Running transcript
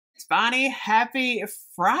Bonnie. Happy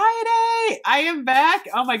Friday. I am back.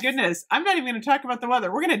 Oh my goodness. I'm not even going to talk about the weather.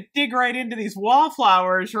 We're going to dig right into these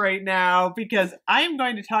wallflowers right now because I am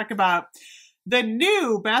going to talk about the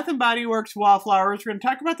new Bath & Body Works wallflowers. We're going to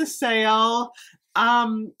talk about the sale.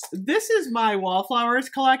 This is my wallflowers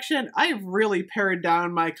collection. I've really pared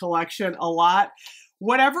down my collection a lot.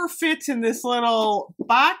 Whatever fits in this little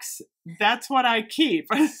box, that's what I keep.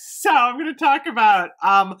 So I'm going to talk about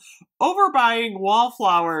overbuying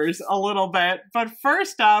wallflowers a little bit. But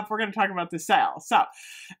first off, we're going to talk about the sale. So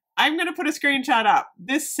I'm going to put a screenshot up.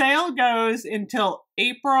 This sale goes until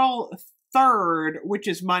April 3rd, which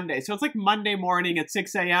is Monday. So it's like Monday morning at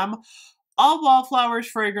 6 a.m. All Wallflowers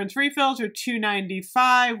fragrance refills are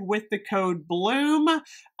 $2.95 with the code BLOOM. I'm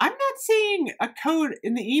not seeing a code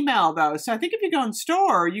in the email though, so I think if you go in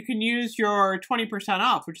store, you can use your 20%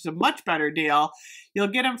 off, which is a much better deal. You'll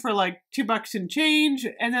get them for like $2 and change,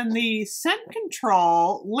 and then the Scent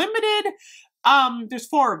Control limited. There's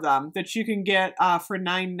 4 of them that you can get for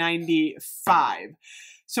 $9.95.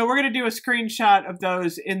 So we're going to do a screenshot of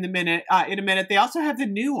those in a minute. They also have the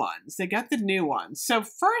new ones. They got the new ones. So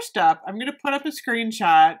first up, I'm going to put up a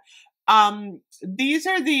screenshot. These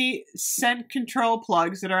are the Scent Control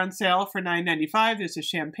plugs that are on sale for $9.95. There's a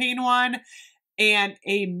champagne one and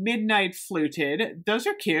a midnight fluted. Those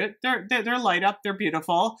are cute. They're light up. They're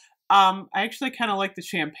beautiful. I actually kind of like the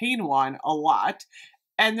champagne one a lot.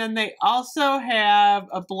 And then they also have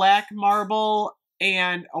a black marble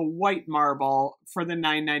and a white marble for the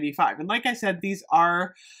 $9.95. And like I said, these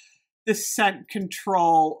are the Scent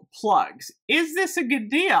Control plugs. Is this a good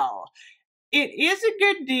deal? It is a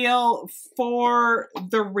good deal for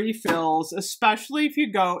the refills, especially if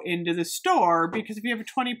you go into the store, because if you have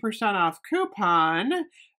a 20% off coupon,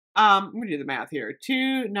 I'm going to do the math here,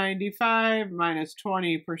 $2.95 minus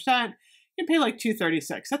 20%, you pay like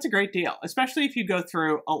 $2.36. That's a great deal, especially if you go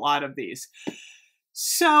through a lot of these.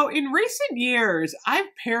 So in recent years, I've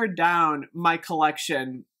pared down my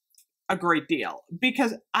collection a great deal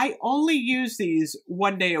because I only use these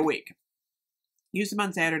one day a week. Use them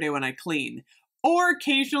on Saturday when I clean. Or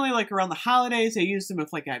occasionally, like around the holidays, I use them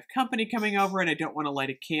if like I have company coming over and I don't want to light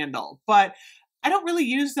a candle. But I don't really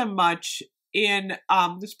use them much in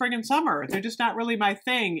the spring and summer. They're just not really my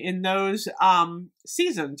thing in those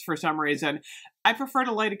seasons for some reason. I prefer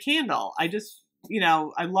to light a candle. I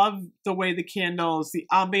love the way the candles, the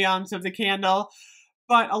ambiance of the candle,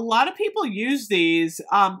 but a lot of people use these.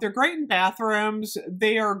 They're great in bathrooms.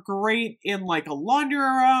 They are great in like a laundry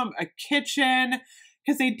room, a kitchen,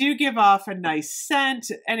 because they do give off a nice scent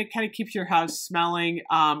and it kind of keeps your house smelling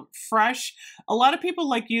fresh. A lot of people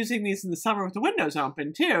like using these in the summer with the windows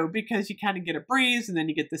open too, because you kind of get a breeze and then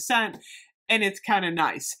you get the scent and it's kind of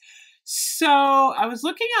nice. So I was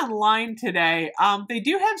looking online today. They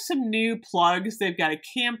do have some new plugs. They've got a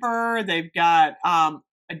camper. They've got a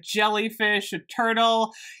jellyfish, a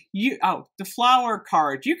turtle. The flower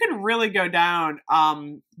card. You can really go down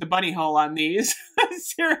the bunny hole on these,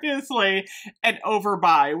 seriously, and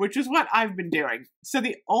overbuy, which is what I've been doing. So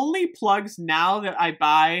the only plugs now that I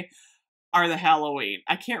buy are the Halloween.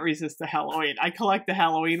 I can't resist the Halloween. I collect the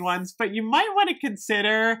Halloween ones, but you might want to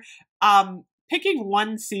consider picking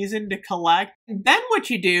one season to collect. And then what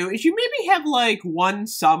you do is you maybe have like one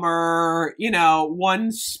summer,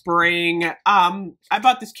 one spring. I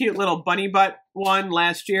bought this cute little bunny butt one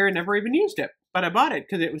last year and never even used it, but I bought it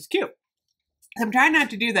because it was cute. I'm trying not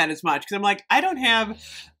to do that as much because I'm like, I don't have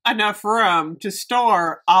enough room to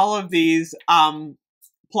store all of these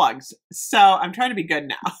plugs. So I'm trying to be good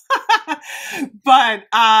now. But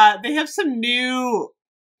they have some new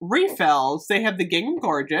refills. They have the Gingham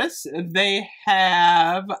Gorgeous. They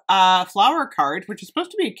have Flower Card, which is supposed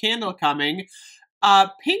to be a candle coming.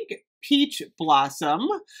 Pink Peach Blossom.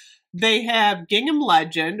 They have Gingham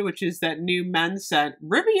Legend, which is that new men's scent.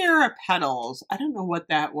 Riviera Petals. I don't know what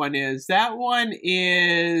that one is. That one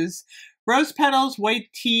is Rose Petals, White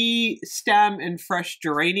Tea Stem, and Fresh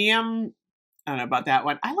Geranium. I don't know about that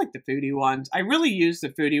one. I like the foodie ones. I really use the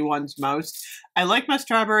foodie ones most. I like my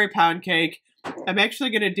Strawberry Pound Cake. I'm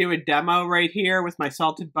actually going to do a demo right here with my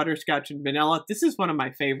salted butterscotch and vanilla. This is one of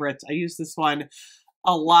my favorites. I use this one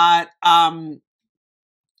a lot.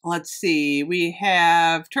 Let's see. We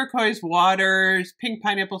have Turquoise Waters, Pink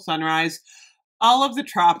Pineapple Sunrise, all of the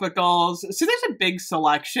tropicals. So there's a big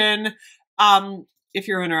selection if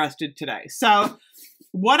you're interested today. So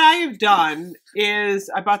what I have done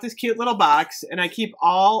is I bought this cute little box and I keep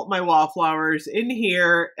all my wallflowers in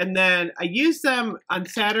here, and then I use them on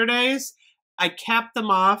Saturdays. I cap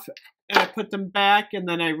them off and I put them back and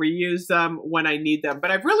then I reuse them when I need them.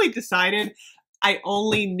 But I've really decided I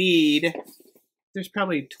only need there's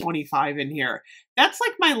probably 25 in here. That's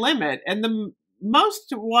like my limit. And the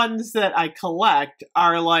most ones that I collect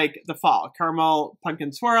are like the fall, caramel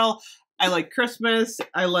pumpkin swirl. I like Christmas.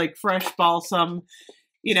 I like fresh balsam,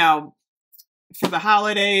 you know, for the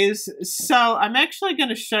holidays. So I'm actually going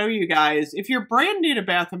to show you guys, if you're brand new to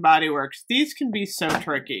Bath & Body Works, these can be so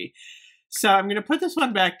tricky. So I'm going to put this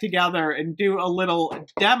one back together and do a little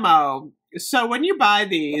demo. So when you buy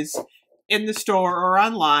these in the store or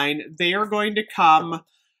online, they are going to come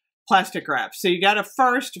plastic wrap. So you got to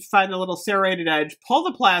first find the little serrated edge, pull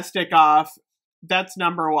the plastic off. That's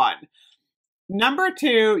number one. Number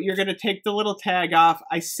two, you're going to take the little tag off.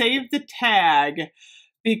 I saved the tag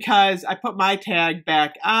because I put my tag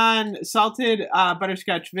back on. Salted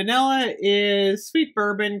butterscotch vanilla is sweet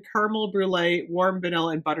bourbon, caramel brulee, warm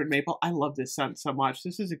vanilla, and buttered maple. I love this scent so much.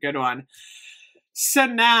 This is a good one. So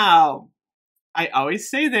now, I always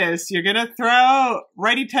say this, you're going to throw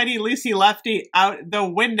righty-tighty, loosey-lefty out the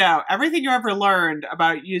window. Everything you ever learned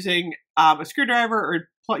about using a screwdriver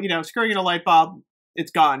or, you know, screwing in a light bulb,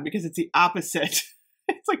 it's gone because it's the opposite.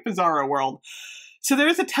 It's like Bizarro World. So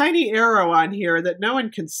there's a tiny arrow on here that no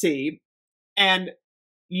one can see, and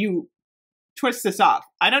you twist this off.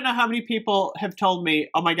 I don't know how many people have told me,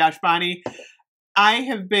 oh my gosh, Bonnie, I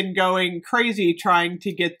have been going crazy trying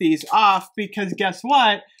to get these off because guess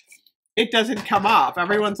what? It doesn't come off.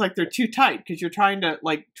 Everyone's like, they're too tight because you're trying to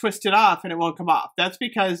like twist it off and it won't come off. That's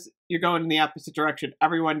because you're going in the opposite direction.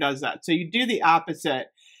 Everyone does that. So you do the opposite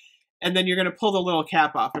and then you're going to pull the little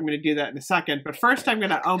cap off. I'm going to do that in a second. But first I'm going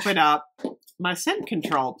to open up my scent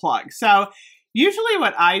control plug. So usually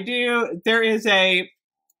what I do, there is a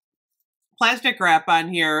plastic wrap on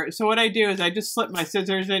here. So what I do is I just slip my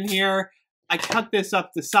scissors in here. I cut this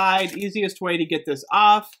up the side, easiest way to get this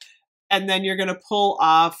off. And then you're going to pull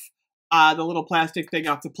off the little plastic thing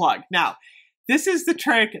off the plug. Now, this is the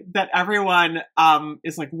trick that everyone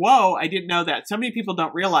is like, whoa, I didn't know that. So many people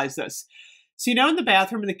don't realize this. So you know in the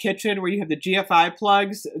bathroom and the kitchen where you have the GFI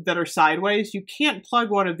plugs that are sideways, you can't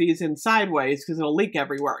plug one of these in sideways because it'll leak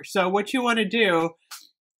everywhere. So what you want to do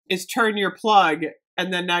is turn your plug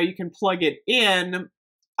and then now you can plug it in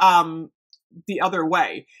the other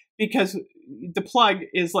way because the plug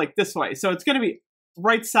is like this way. So it's going to be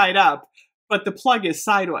right side up, but the plug is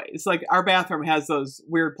sideways. Like our bathroom has those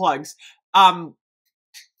weird plugs. So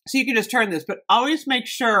you can just turn this, but always make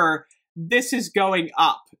sure this is going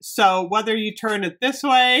up. So whether you turn it this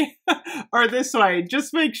way or this way,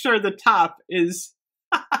 just make sure the top is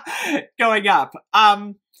going up.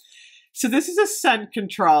 So this is a scent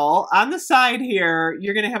control. On the side here,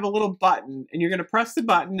 you're going to have a little button and you're going to press the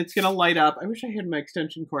button. It's going to light up. I wish I had my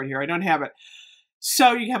extension cord here. I don't have it.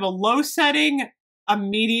 So you have a low setting, a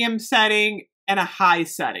medium setting, and a high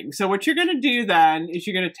setting. So what you're going to do then is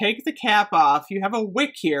you're going to take the cap off. You have a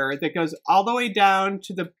wick here that goes all the way down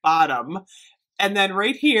to the bottom. And then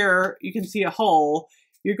right here, you can see a hole.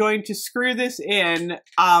 You're going to screw this in,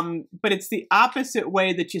 but it's the opposite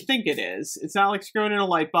way that you think it is. It's not like screwing in a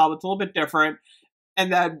light bulb. It's a little bit different.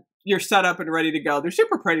 And then you're set up and ready to go. They're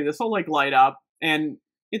super pretty. This will like light up and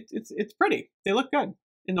it's pretty. They look good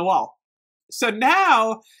in the wall. So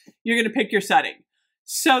now you're going to pick your setting.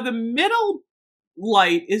 So the middle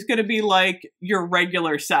light is going to be like your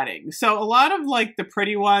regular setting. So a lot of like the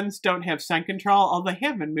pretty ones don't have scent control, although they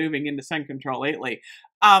have been moving into scent control lately.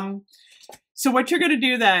 So what you're going to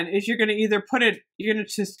do then is you're going to either put it, you're going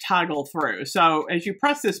to just toggle through. So as you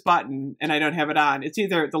press this button, and I don't have it on, it's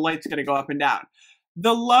either the light's going to go up and down.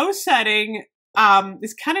 The low setting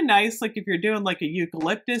is kind of nice, like if you're doing like a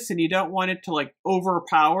eucalyptus and you don't want it to like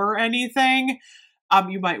overpower anything,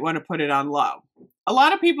 you might want to put it on low. A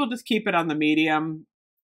lot of people just keep it on the medium.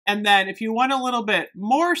 And then if you want a little bit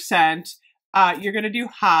more scent, you're going to do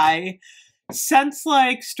high. Scents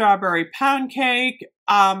like strawberry pound cake,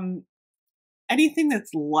 anything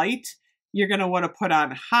that's light, you're going to want to put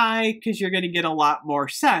on high because you're going to get a lot more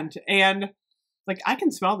scent. And like I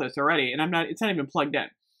can smell this already and it's not even plugged in.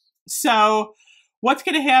 So what's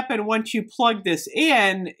going to happen once you plug this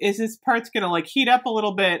in is this part's going to like heat up a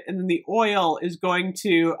little bit and then the oil is going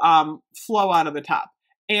to flow out of the top.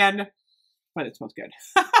 And, but it smells good.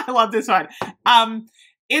 I love this one.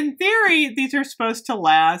 In theory, these are supposed to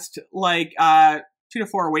last like 2 to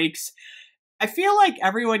 4 weeks. I feel like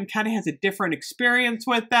everyone kind of has a different experience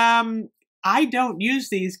with them. I don't use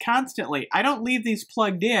these constantly. I don't leave these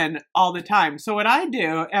plugged in all the time. So what I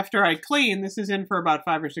do after I clean, this is in for about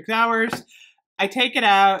 5 or 6 hours, I take it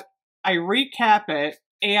out, I recap it,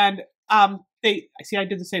 and I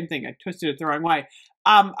did the same thing. I twisted it the wrong way.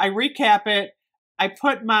 I recap it, I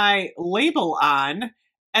put my label on,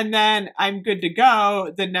 and then I'm good to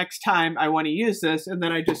go the next time I want to use this, and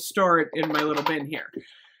then I just store it in my little bin here.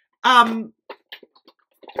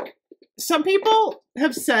 Some people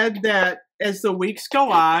have said that as the weeks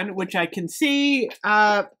go on, which I can see,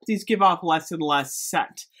 these give off less and less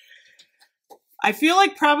scent. I feel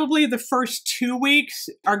like probably the first 2 weeks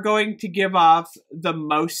are going to give off the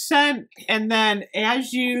most scent, and then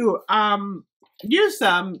as you use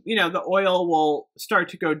them, you know, the oil will start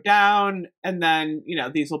to go down, and then, you know,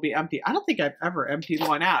 these will be empty. I don't think I've ever emptied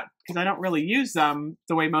one out because I don't really use them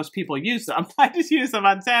the way most people use them. I just use them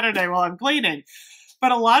on Saturday while I'm cleaning.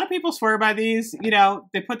 But a lot of people swear by these. You know,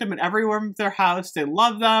 they put them in every room of their house. They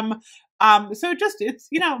love them. So it's,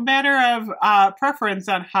 you know, a matter of preference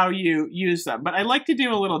on how you use them. But I like to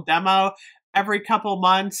do a little demo every couple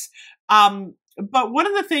months. But one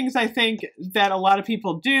of the things I think that a lot of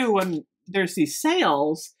people do when there's these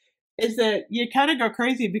sales is that you kind of go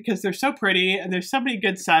crazy because they're so pretty and there's so many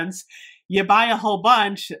good scents. You buy a whole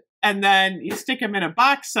bunch and then you stick them in a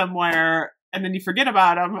box somewhere and then you forget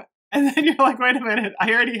about them. And then you're like, wait a minute,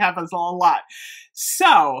 I already have a lot.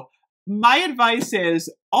 So my advice is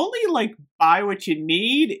only like buy what you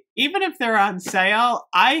need, even if they're on sale.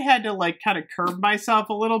 I had to like kind of curb myself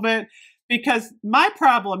a little bit because my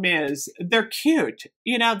problem is they're cute.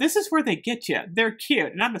 You know, this is where they get you. They're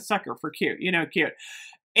cute. And I'm a sucker for cute, you know, cute.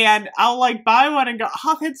 And I'll like buy one and go,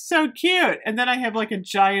 oh, that's so cute. And then I have like a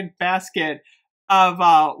giant basket of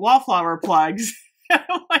wallflower plugs.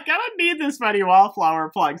 I'm like, I don't need this many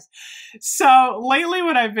wallflower plugs. So lately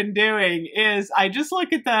what I've been doing is I just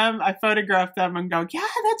look at them, I photograph them and go, yeah,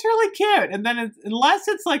 that's really cute. And then unless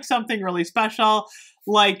it's like something really special,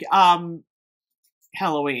 like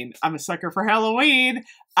Halloween. I'm a sucker for Halloween.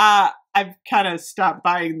 I've kind of stopped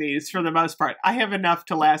buying these for the most part. I have enough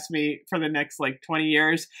to last me for the next like 20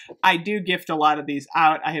 years. I do gift a lot of these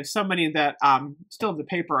out. I have so many that still have the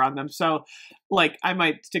paper on them. So like I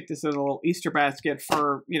might stick this in a little Easter basket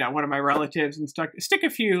for, you know, one of my relatives and stick a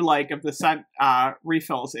few like of the scent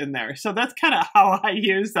refills in there. So that's kind of how I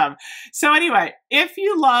use them. So anyway, if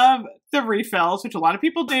you love the refills, which a lot of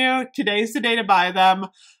people do, today's the day to buy them.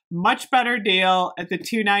 Much better deal at the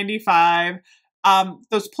 $2.95.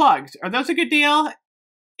 Those plugs, are those a good deal?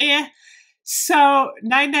 So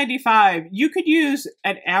 $9.95, you could use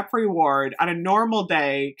an app reward on a normal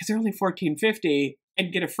day because they're only $14.50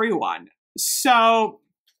 and get a free one. So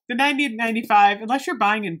the $9.95, unless you're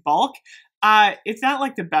buying in bulk, it's not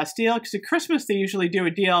like the best deal because at Christmas they usually do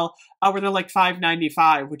a deal where they're like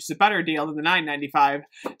 $5.95, which is a better deal than the $9.95.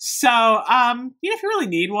 So, you know, if you really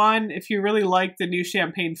need one, if you really like the new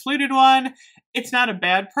champagne fluted one, it's not a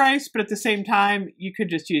bad price, but at the same time, you could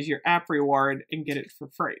just use your app reward and get it for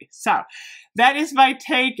free. So that is my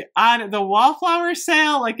take on the Wallflower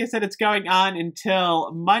sale. Like I said, it's going on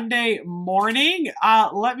until Monday morning.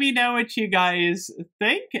 Let me know what you guys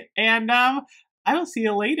think, and I will see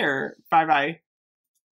you later. Bye-bye.